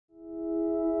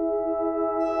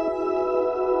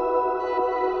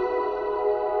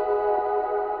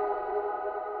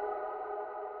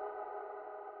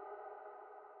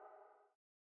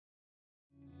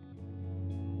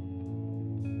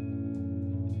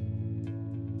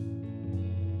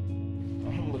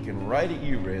looking right at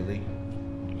you, Rayleigh.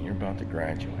 You're about to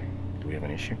graduate. Do we have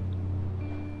an issue?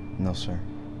 No, sir.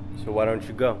 So why don't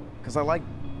you go? Because I like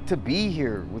to be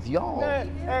here with y'all.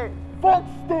 Hey, fuck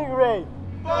Stingray!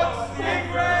 Fuck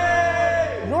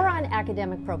Stingray! You're on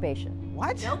academic probation.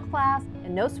 What? No class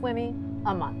and no swimming,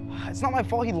 a month. It's not my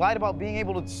fault he lied about being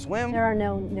able to swim. There are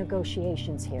no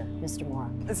negotiations here, Mr. Mora.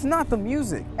 It's not the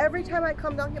music. Every time I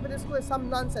come down here for this school, it's some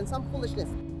nonsense, some foolishness.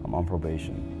 I'm on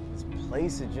probation. This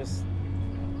place, it just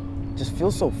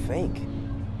feels so fake.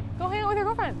 Go hang out with your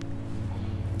girlfriend.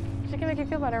 She can make you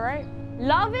feel better, right?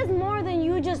 Love is more than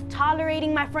you just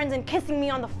tolerating my friends and kissing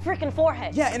me on the freaking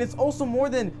forehead. Yeah, and it's also more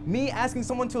than me asking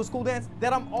someone to a school dance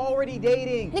that I'm already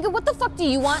dating. Nigga, what the fuck do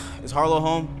you want? Is Harlow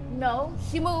home? No,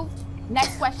 she moved.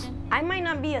 Next question. I might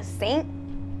not be a saint,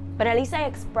 but at least I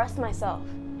expressed myself.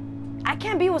 I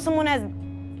can't be with someone as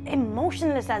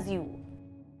emotionless as you.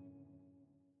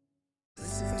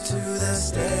 Listen to the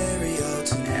stereo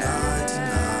tonight,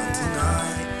 tonight,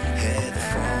 tonight.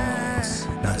 Headphones,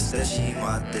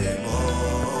 나스대시마대모.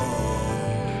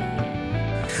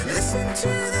 Listen to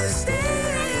the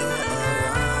stereo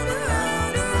around,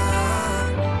 around,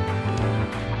 around.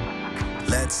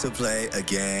 Let's play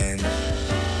again.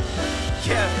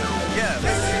 Yeah.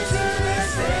 Listen to the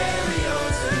stereo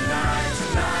tonight,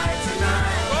 tonight,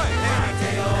 tonight.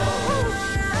 Mateo,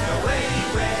 the way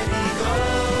we go.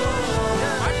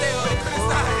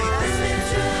 Listen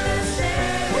to the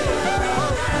stereo.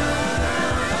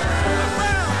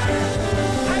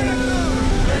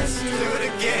 Let's do it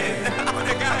again.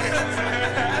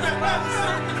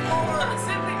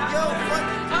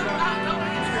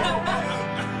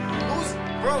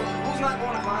 Who's not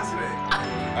going to class today?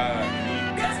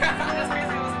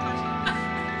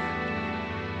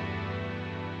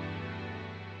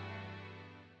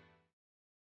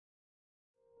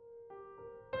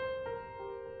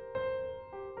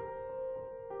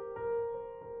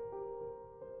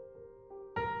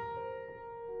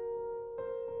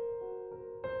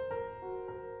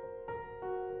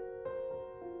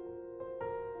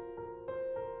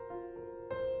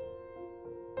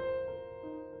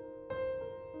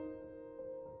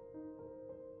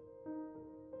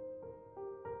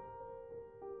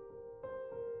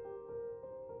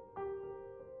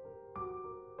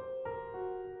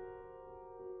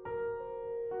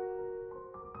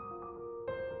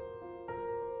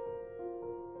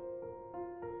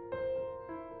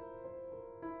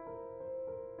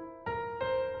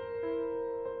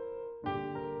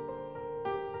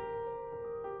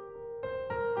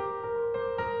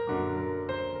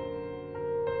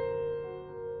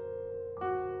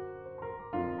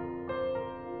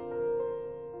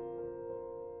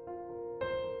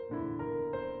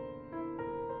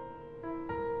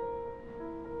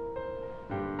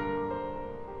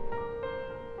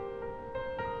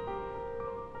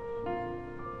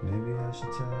 Maybe I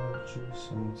should tell the truth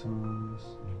sometimes.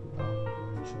 Maybe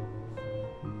I'm in trouble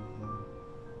with you.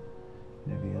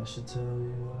 Maybe I should tell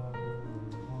you what I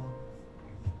really want.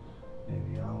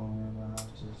 Maybe I won't ever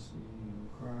have to see you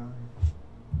cry.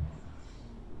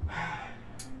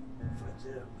 If I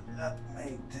did, would that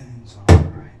make things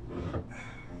alright?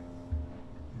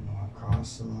 You know, I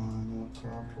crossed the line a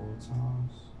couple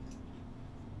times.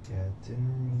 Yeah, it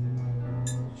didn't really matter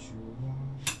what you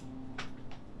want.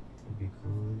 It'd be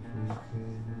cool if we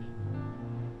could.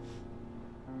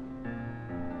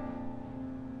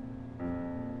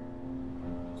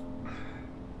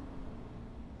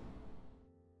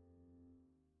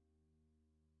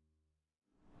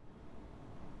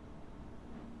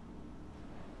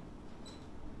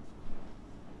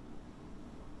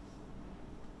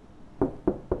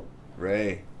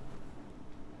 Ray.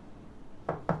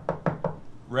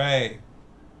 Ray.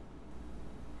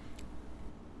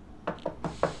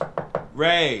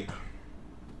 Ray.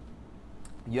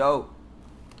 Yo.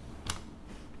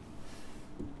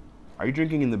 Are you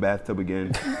drinking in the bathtub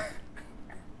again?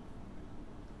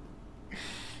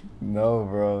 No,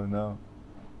 bro, no.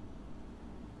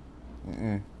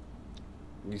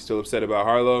 You still upset about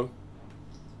Harlow?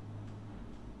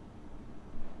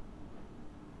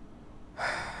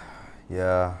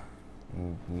 Yeah,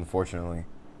 unfortunately.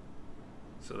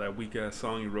 So that weak-ass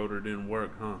song you wrote her didn't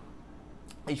work, huh?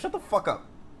 Hey, shut the fuck up.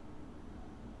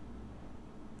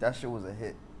 That shit was a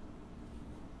hit.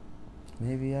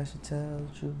 Maybe I should tell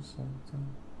the truth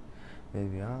sometime.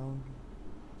 Maybe I don't.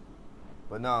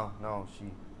 But no,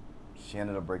 she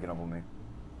ended up breaking up with me.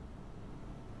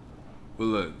 Well,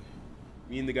 look,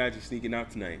 me and the guys are sneaking out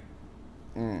tonight.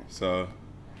 So,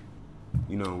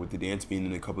 you know, with the dance being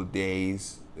in a couple of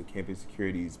days, the campus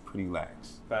security is pretty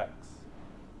lax. Facts.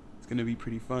 It's gonna be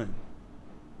pretty fun.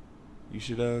 You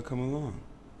should come along.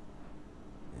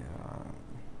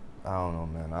 I don't know,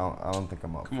 man. I don't think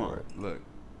I'm up for it. Look.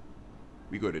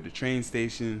 We go to the train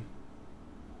station,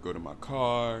 go to my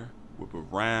car, whip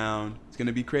around. It's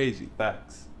gonna be crazy.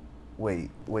 Facts. Wait.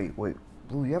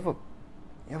 Blue, you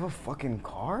have a fucking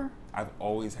car? I've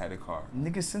always had a car.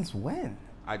 Nigga, since when?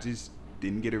 I just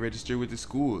didn't get it registered with the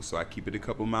school, so I keep it a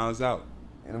couple miles out.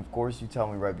 And of course you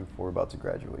tell me right before we're about to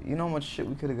graduate. You know how much shit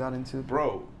we could have got into?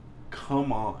 Bro,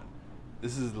 come on.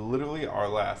 This is literally our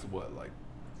last, what, like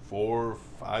 4 or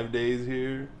 5 days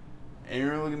here? And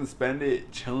you're looking to spend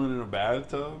it chilling in a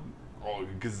bathtub? Oh,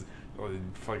 because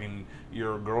fucking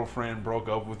your girlfriend broke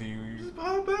up with you. You just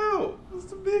pop out. What's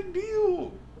the big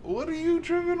deal? What are you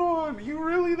tripping on? You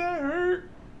really that hurt?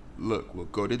 Look, we'll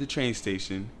go to the train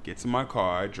station, get to my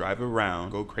car, drive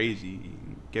around, go crazy,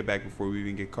 get back before we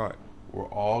even get caught. We're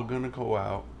all gonna go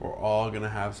out. We're all gonna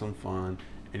have some fun.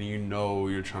 And you know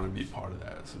you're trying to be part of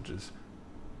that. So just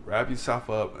wrap yourself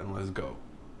up and let's go.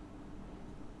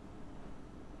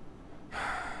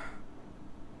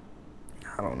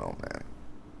 I don't know, man.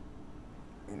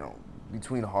 You know,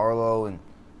 between Harlow and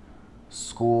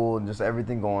school and just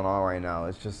everything going on right now,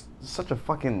 it's just such a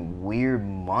fucking weird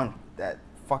month. That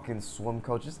fucking swim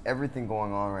coach, just everything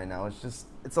going on right now.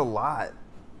 It's a lot.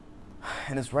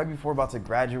 And it's right before we're about to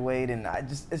graduate, and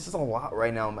it's just a lot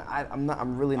right now, man.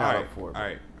 I'm really not up for it. All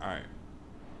right.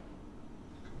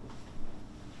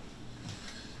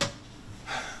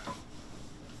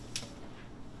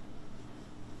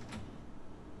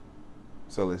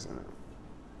 So listen,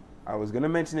 I was gonna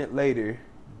mention it later,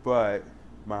 but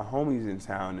my homie's in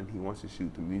town and he wants to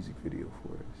shoot the music video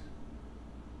for us.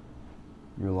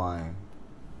 You're lying.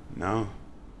 No.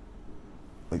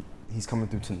 Like, he's coming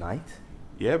through tonight?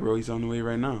 Yeah, bro, he's on the way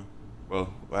right now.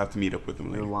 Well, we'll have to meet up with him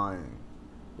later. You're lying.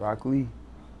 Rocklee.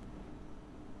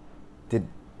 Did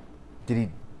he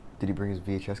bring his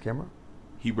VHS camera?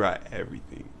 He brought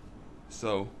everything.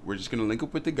 So we're just gonna link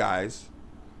up with the guys,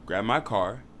 grab my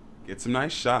car, get some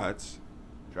nice shots,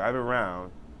 drive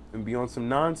around, and be on some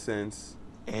nonsense.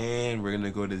 And we're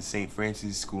gonna go to the St.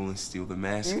 Francis school and steal the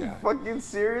mascot. You fucking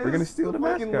serious? We're gonna steal the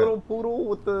fucking mascot. Little poodle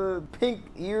with the pink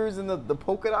ears and the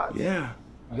polka dots? Yeah.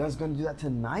 You guys gonna do that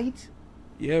tonight?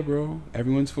 Yeah, bro.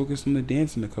 Everyone's focused on the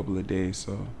dance in a couple of days,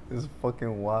 so. It's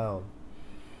fucking wild.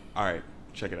 All right,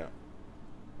 check it out.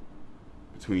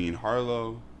 Between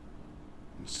Harlow,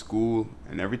 and school,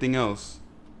 and everything else,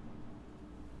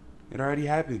 it already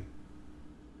happened.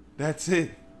 That's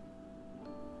it.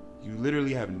 You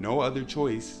literally have no other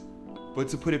choice but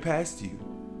to put it past you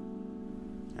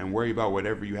and worry about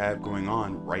whatever you have going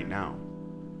on right now.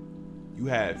 You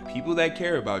have people that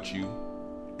care about you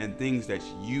and things that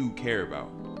you care about.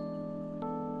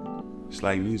 It's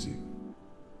like music.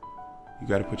 You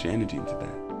gotta put your energy into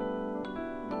that.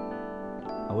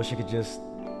 I wish I could just,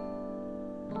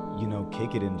 you know,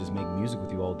 kick it and just make music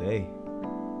with you all day.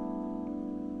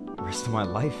 The rest of my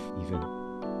life, even.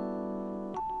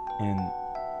 And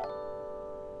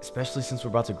especially since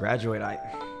we're about to graduate,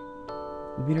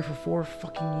 we've been here for 4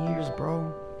 fucking years,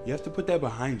 bro. You have to put that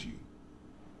behind you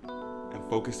and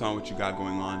focus on what you got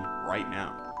going on right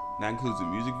now. That includes a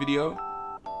music video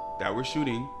that we're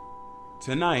shooting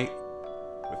tonight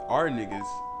with our niggas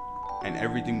and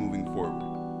everything moving forward.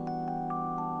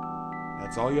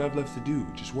 That's all you have left to do.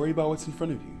 Just worry about what's in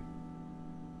front of you.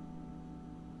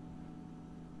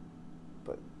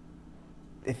 But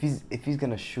if he's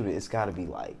gonna shoot it, it's gotta be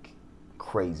like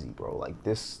crazy, bro. Like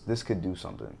this could do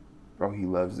something. Bro, he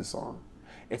loves the song.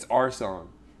 It's our song.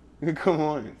 Come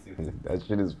on. That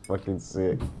shit is fucking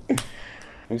sick.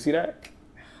 You see that?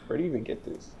 Where do you even get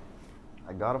this?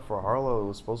 I got it for Harlow. It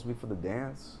was supposed to be for the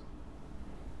dance.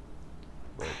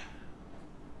 But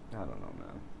I don't know,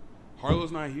 man.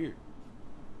 Harlow's not here.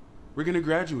 We're gonna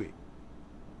graduate.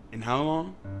 In how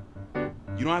long?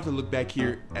 You don't have to look back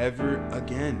here ever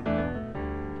again.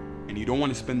 And you don't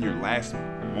want to spend your last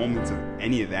moments of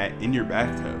any of that in your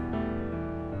bathtub.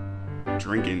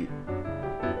 Drinking.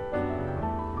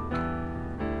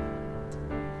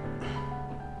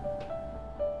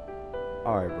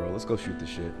 Alright, bro, let's go shoot this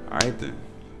shit. Alright then.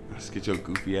 Let's get your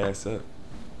goofy ass up.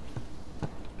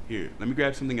 Here, let me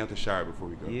grab something out the shower before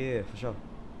we go. Yeah, for sure.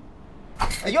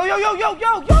 Hey, yo! Nah,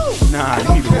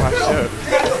 you need to wash up.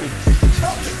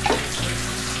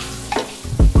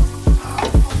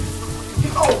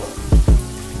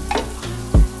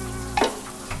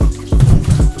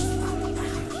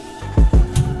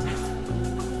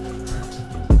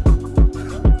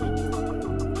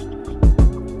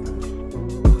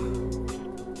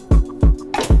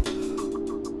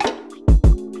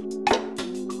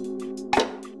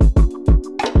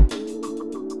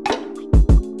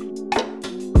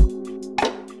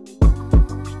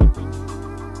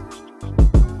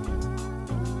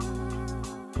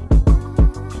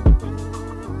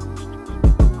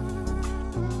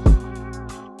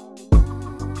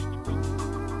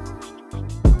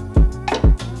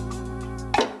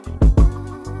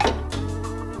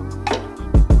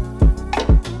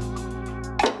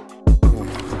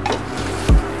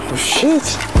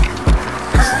 bitch.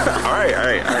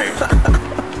 Alright.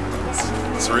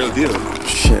 It's a real deal.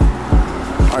 Shit.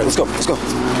 Alright, let's go.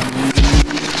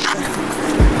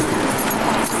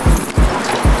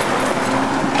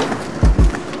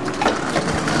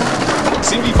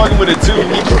 See me fucking with it too.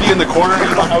 He could be in the corner. You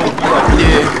know how it would be like,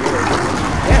 yeah.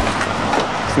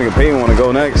 This nigga Peyton wanna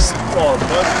go next.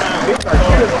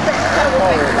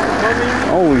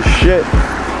 Holy shit.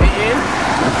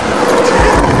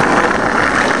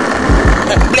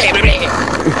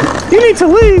 You need to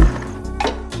leave.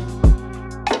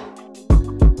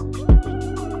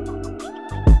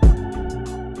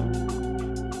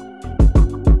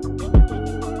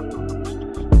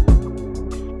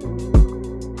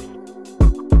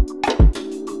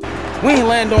 We ain't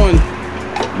land on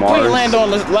Mars. We ain't land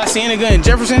on La Cienega and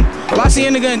Jefferson. La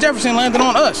Cienega and Jefferson landed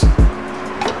on us.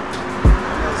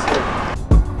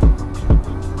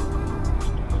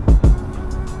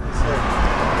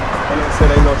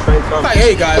 Like,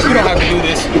 hey guys, we don't have to do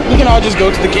this. We can all just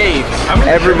go to the cave.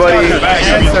 Everybody,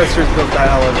 ancestors built that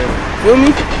elevator. Feel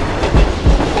me?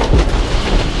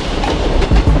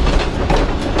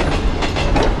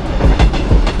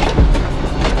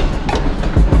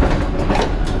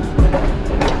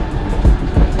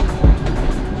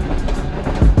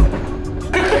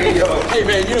 Hey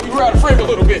man, you know, you were out of frame a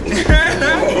little bit.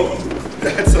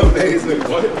 That's amazing.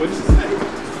 What did you say?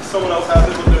 Someone else has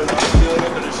it when they're not stealing it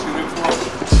and they're shooting for them.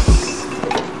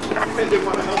 And they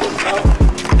want to help us out.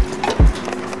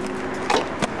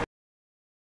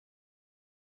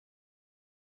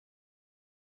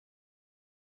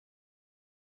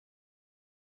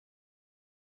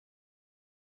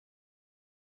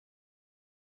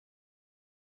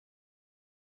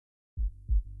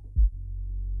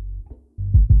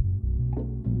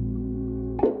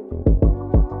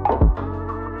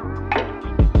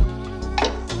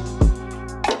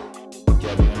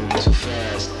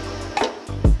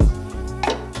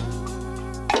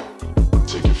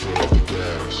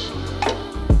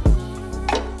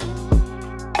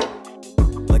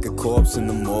 Corpse in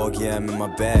the morgue, yeah, I'm in my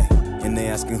bag. And they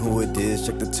asking who it is,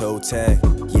 check the toe tag.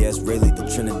 Yeah, it's Rayleigh, the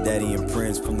Trinidadian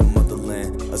prince from the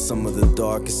motherland of some of the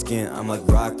darkest skin. I'm like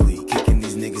Rocklee, kicking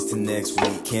these niggas to next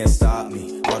week. Can't stop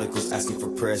me, articles asking for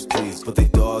press, please. But they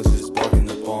dogs just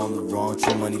barking up on the wrong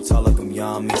tree. Money tall like I'm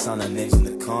Yami, sign our names in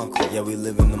the concrete. Yeah, we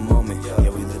live in the moment, yeah,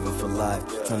 we living for life.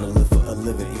 Trying to live for a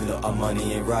living, even though our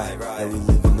money ain't right. Yeah, we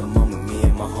live in the moment, me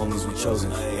and my homies, we chosen.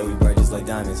 Yeah, we bright just like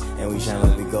diamonds, and we shine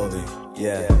like we golden.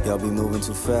 Yeah, y'all be moving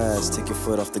too fast, take your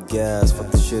foot off the gas,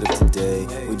 fuck the shit up today.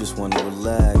 We just wanna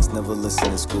relax, never listen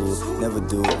to school, never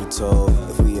do what we told.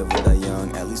 If we ever die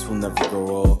young, at least we'll never grow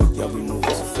old. Y'all be moving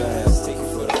too fast, take your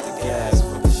foot off the gas,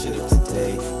 fuck the shit up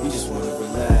today. We just wanna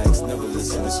relax, never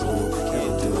listen to school,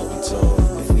 can't do what we told.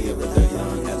 If we ever die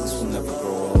young, at least we'll never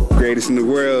grow old. Greatest in the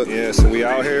world. Yeah, so we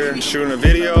out here shooting a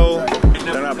video.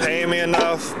 They're not paying me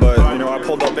enough, but you know, I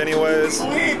pulled up anyways. We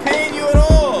ain't paying you at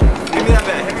all. Give me that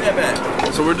back, give me that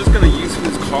back. So we're just gonna use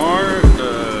his car.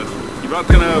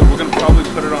 We're gonna probably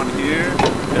put it on here,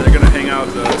 and they're gonna hang out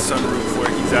the sunroof where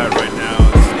he's at right now.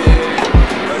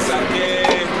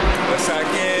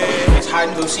 It's hide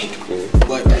and go seek,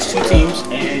 but it's two teams,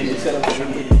 and instead of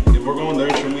if we're going there,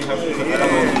 shouldn't we have to put that on?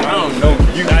 I don't know.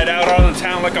 You night out all in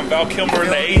town like I'm Val Kilmer in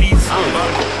the 80s. I don't know.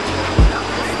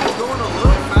 It was going a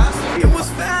little faster. It was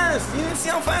fast. You didn't see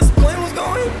how fast the plane was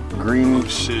going? Green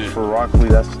for Rocklee,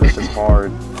 that's just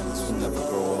hard.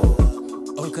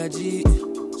 Okaji,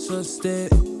 soste,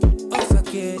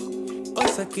 osake,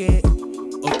 osake,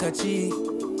 okaji,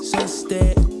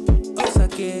 soste,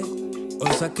 osake,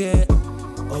 osake,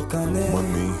 okane,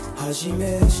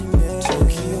 hajime,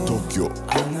 Tokyo,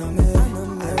 aname,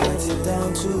 I write it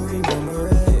down to remember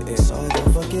it, so I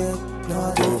don't forget. No,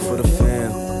 I do it for the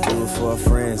fam, do it for our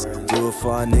friends, do it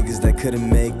for our niggas that couldn't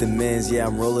make the mends. Yeah,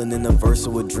 I'm rolling in a verse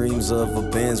with dreams of a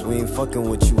Benz. We ain't fucking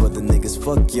with you other niggas,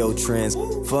 fuck yo trends.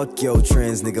 Fuck yo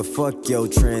trends, nigga, fuck yo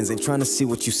trends. Ain't trying to see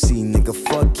what you see, nigga,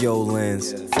 fuck yo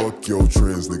lens. Fuck yo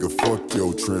trends, nigga, fuck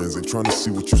yo trends. Ain't trying to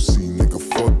see what you see, nigga,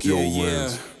 fuck yo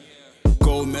lens.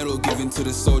 Gold medal given to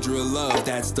the soldier of love,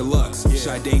 that's deluxe.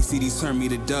 Sade cities turn me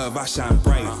to dove, I shine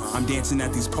bright. I'm dancing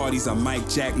at these parties, I'm Mike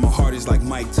Jack. My heart is like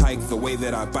Mike Tyke, the way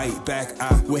that I bite back.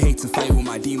 I would hate to fight with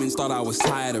my demons, thought I was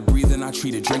tired of breathing. I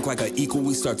treat a drink like an equal,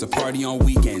 we start to party on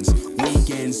weekends.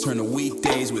 Weekends turn to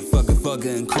weekdays with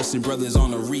Thugga and Christian brothers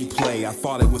on a replay. I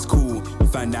thought it was cool,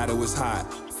 found out it was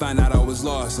hot. Found out I was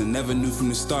lost and never knew from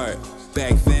the start.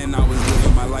 Back then I was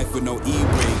living my life with no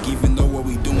e-brake, even though what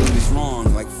we doing is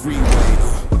wrong, like freeway.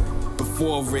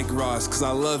 Before Rick Ross, cause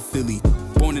I love Philly.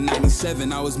 Born in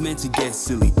 97, I was meant to get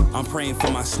silly. I'm praying for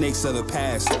my snakes of the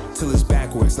past, till it's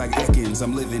backwards like Ekans.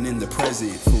 I'm living in the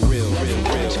present, for real. Too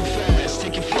fast,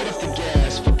 take your foot off the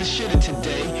gas. Fuck the shit of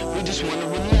today, we just wanna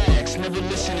relax. Never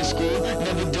listen to school,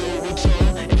 never do what we're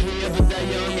told. If we ever die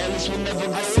young, at least we'll never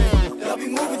grow old. Y'all be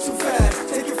moving too fast,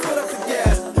 take your foot off the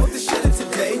gas. Fuck the shit of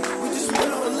today, we just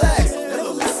wanna relax. Never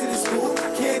listen to school,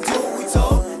 can't do what we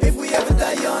told. If we ever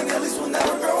die young, at least we'll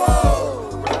never grow old.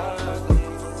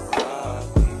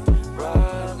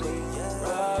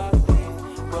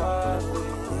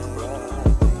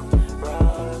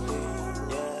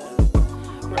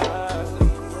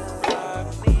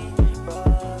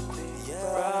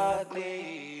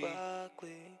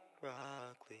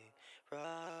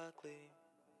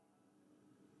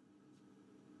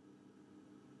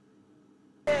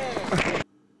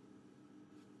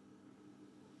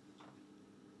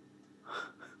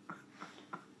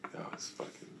 That was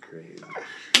fucking crazy.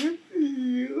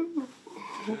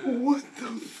 What the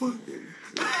fuck?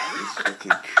 That's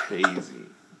fucking crazy.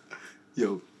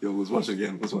 Yo, let's watch it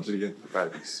again. Let's watch it again. We're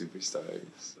about to be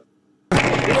superstars.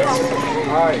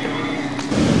 Alright.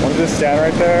 Want to just stand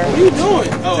right there? What are you doing?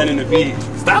 Oh. Sending the beat.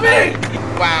 Stop it!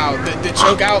 Wow, the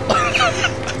choke out.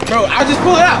 Bro, I'll just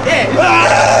pull it out. Yeah.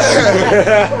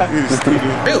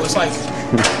 Real, it's like.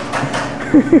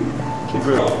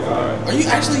 Are you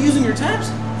actually using your tabs?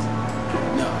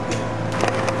 No.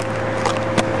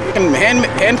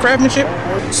 Hand craftsmanship?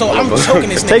 So I'm choking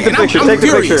this nigga. Take the picture, take the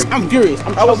picture. I'm furious.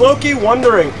 I was low-key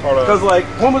wondering, because like,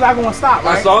 when was I going to stop?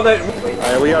 Right? I saw that.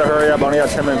 Alright, we gotta hurry up. I only got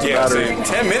 10 minutes of battery.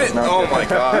 10 minutes? Oh my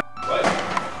god.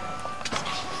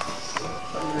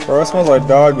 Bro, it smells like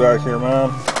dog back here,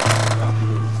 man.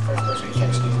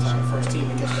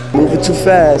 Moving too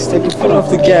fast, take your foot off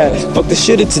the gas. Fuck the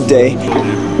shit of today.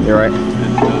 You're right.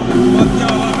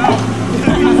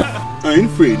 I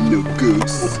ain't afraid of no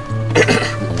ghosts.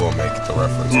 We'll make the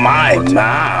reference. My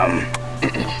mom.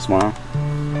 Smile.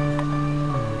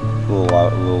 A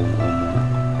little more.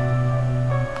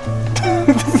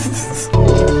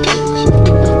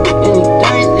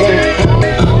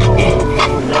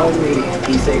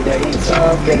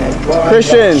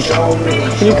 Christian,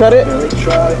 can you cut it?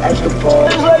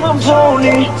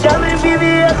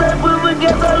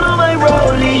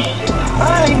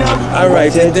 I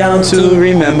write it down to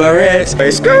remember it.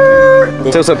 Hey, Say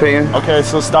what's up, Peyton. okay,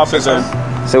 so stop it then.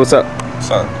 Say what's up.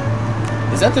 Son.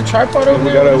 Is that the tripod over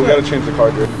We there? gotta change the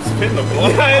card here. Hitting the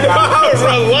blind.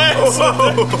 Relax.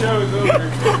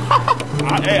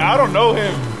 Hey, I don't know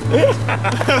him.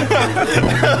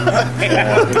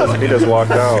 He just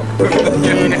walked out.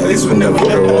 At least we'll never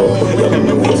grow old.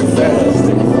 Moving too fast.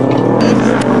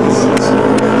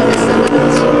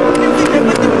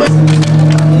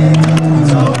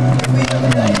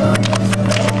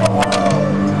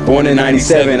 Born in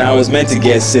 97, I was meant to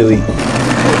get silly.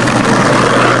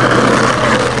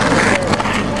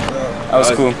 That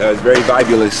was cool. That was very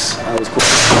vibulous. That was cool.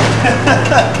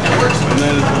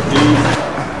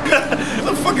 What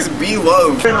the fuck is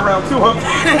B-Love? Turn around 200.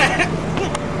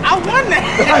 I won that.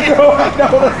 I know.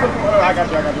 I got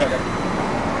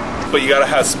you. But you gotta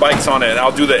have spikes on it, and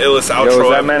I'll do the illest outro. Yo, is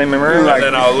that man in memory? And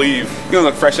then I'll leave. You gonna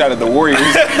look fresh out of the Warriors.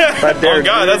 Right there. Oh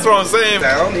God, that's what I'm saying.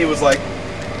 Down, he was like,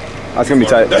 That's gonna be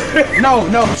tight. No.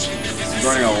 He's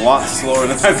running a lot slower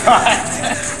than I thought.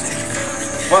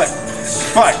 What?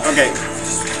 Okay.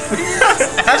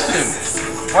 Ashton,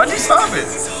 why'd you stop it?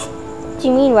 What do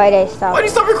you mean, why'd I stop? Why'd you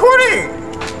stop recording?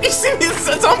 You see me,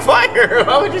 it's on fire.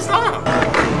 Why would you stop?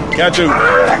 Got you.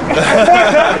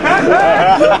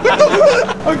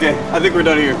 Okay, I think we're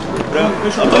done here.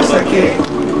 Osake,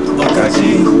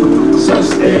 Okaji,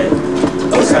 Soste,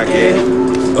 Osake,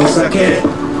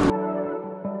 Osake.